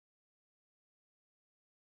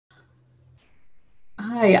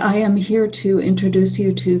Hi, I am here to introduce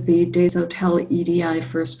you to the Desautels EDI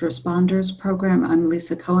First Responders Program. I'm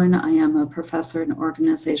Lisa Cohen. I am a professor in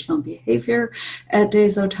organizational behavior at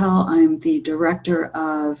Desautels. I'm the director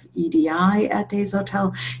of EDI at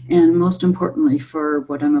Desautels, and most importantly for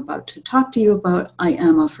what I'm about to talk to you about, I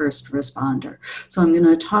am a first responder. So I'm going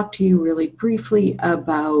to talk to you really briefly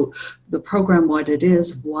about the program, what it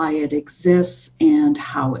is, why it exists, and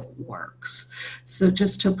how it works. So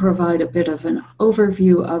just to provide a bit of an overview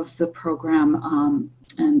of the program,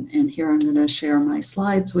 and here I'm going to share my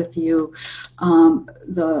slides with you.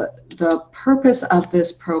 The purpose of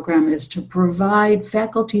this program is to provide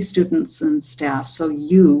faculty, students, and staff, so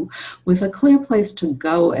you, with a clear place to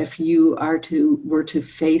go if you were to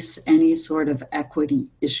face any sort of equity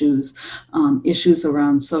issues, issues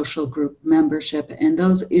around social group membership, and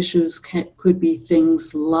those issues could be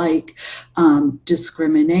things like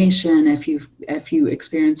discrimination, if you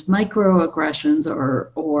experience microaggressions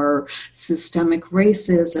or systemic racism,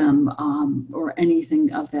 or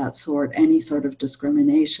anything of that sort, any sort of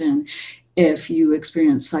discrimination. If you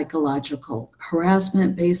experience psychological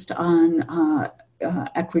harassment based on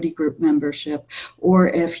equity group membership, or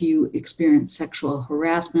if you experience sexual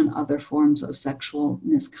harassment, other forms of sexual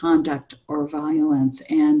misconduct or violence.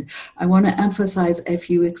 And I want to emphasize, if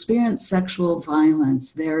you experience sexual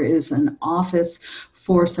violence, there is an Office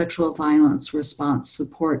for Sexual Violence Response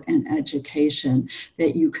Support and Education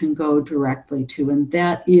that you can go directly to, and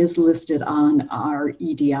that is listed on our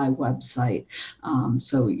EDI website.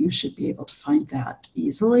 So you should be able to find that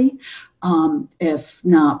easily. If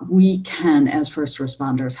not, we can, as first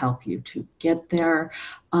responders, help you to get there.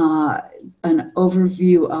 An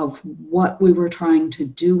overview of what we were trying to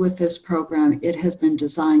do with this program. It has been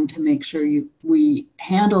designed to make sure we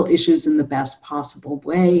handle issues in the best possible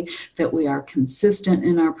way, that we are consistent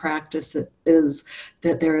in our practice, is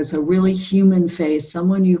that there is a really human face,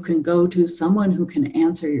 someone you can go to, someone who can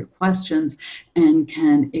answer your questions and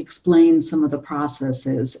can explain some of the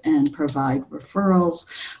processes and provide referrals.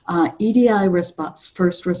 EDI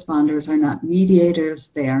first responders are not mediators,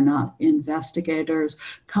 they are not investigators,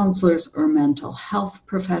 counselors, or mental health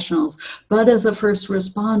professionals, but as a first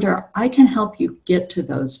responder, I can help you get to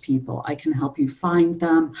those people. I can help you find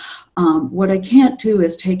them. What I can't do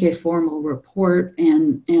is take a formal report,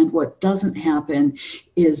 and what doesn't happen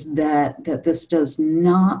is that this does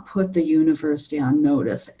not put the university on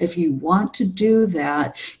notice. If you want to do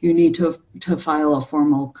that, you need to file a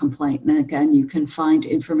formal complaint. And again, you can find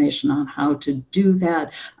information on how to do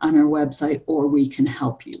that on our website, or we can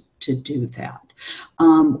help you to do that.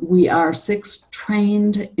 We are 6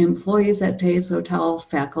 trained employees at Desautels,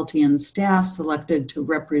 faculty and staff selected to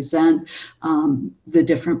represent the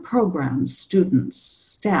different programs, students,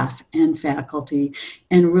 staff, and faculty.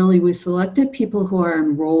 And really, we selected people who are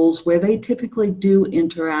in roles where they typically do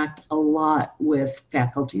interact a lot with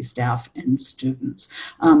faculty, staff, and students.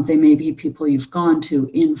 They may be people you've gone to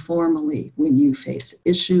informally when you face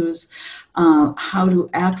issues. How to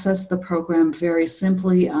access the program, very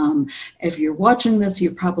simply. If you're watching this,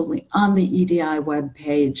 you're probably on the EDI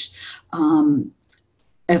webpage.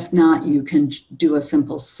 If not, you can do a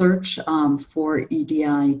simple search for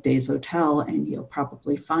EDI Desautels, and you'll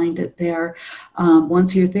probably find it there.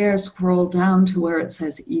 Once you're there, scroll down to where it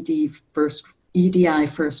says EDI First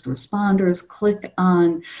Responders, click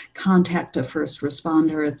on Contact a First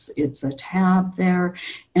Responder. It's a tab there,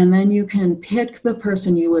 and then you can pick the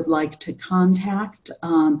person you would like to contact,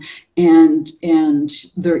 and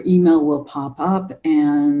their email will pop up,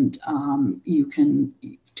 and you can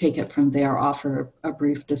take it from there, offer a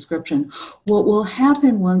brief description. What will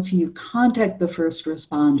happen once you contact the first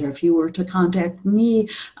responder, if you were to contact me,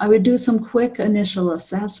 I would do some quick initial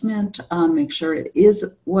assessment, make sure it is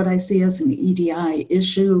what I see as an EDI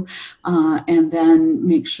issue, and then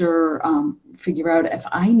make sure, figure out if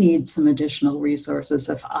I need some additional resources,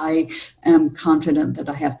 if I am confident that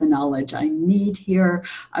I have the knowledge I need here.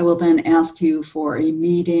 I will then ask you for a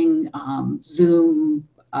meeting, Zoom,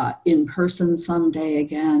 in person someday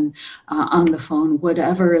again, on the phone,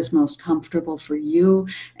 whatever is most comfortable for you.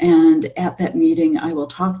 And at that meeting, I will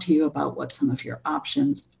talk to you about what some of your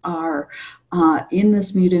options are. In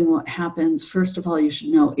this meeting, what happens, first of all, you should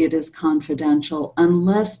know it is confidential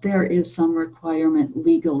unless there is some requirement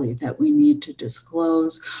legally that we need to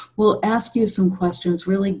disclose. We'll ask you some questions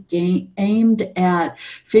really aimed at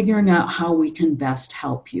figuring out how we can best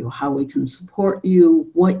help you, how we can support you,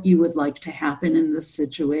 what you would like to happen in this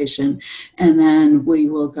situation. And then we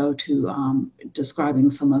will go to describing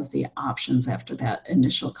some of the options after that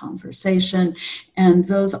initial conversation. And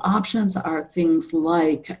those options are things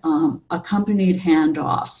like accompanied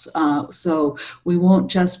handoffs. So we won't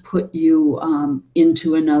just put you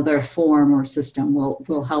into another form or system.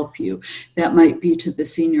 We'll help you. That might be to the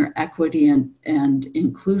senior equity and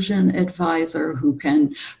inclusion advisor, who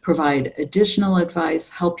can provide additional advice,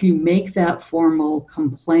 help you make that formal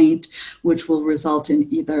complaint, which will result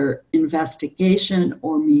in either investigation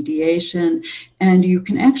or mediation. And you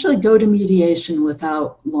can actually go to mediation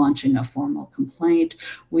without launching a formal complaint.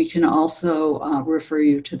 We can also refer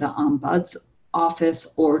you to the Ombuds Office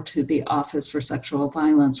or to the Office for Sexual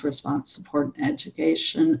Violence Response Support and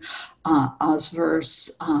Education,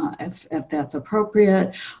 OSVERS, if that's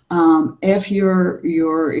appropriate. If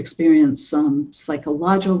you're experiencing some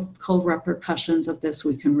psychological repercussions of this,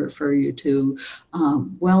 we can refer you to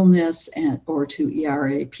wellness or to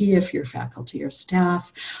ERAP if you're faculty or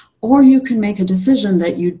staff. Or you can make a decision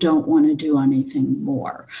that you don't want to do anything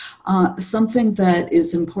more. Something that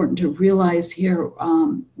is important to realize here,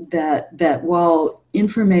 that while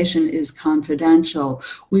information is confidential,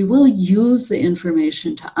 we will use the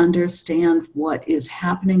information to understand what is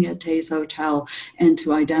happening at Desautels and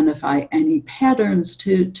to identify any patterns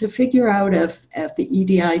to figure out if the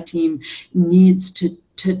EDI team needs to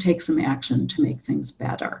take some action to make things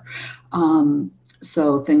better.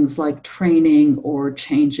 So things like training or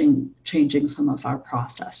changing some of our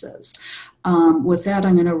processes. With that,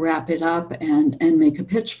 I'm going to wrap it up and make a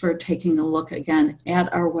pitch for taking a look again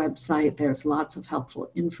at our website. There's lots of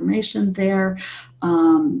helpful information there.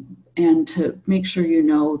 And to make sure you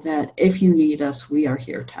know that if you need us, we are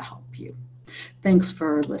here to help you. Thanks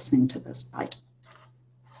for listening to this. Bye.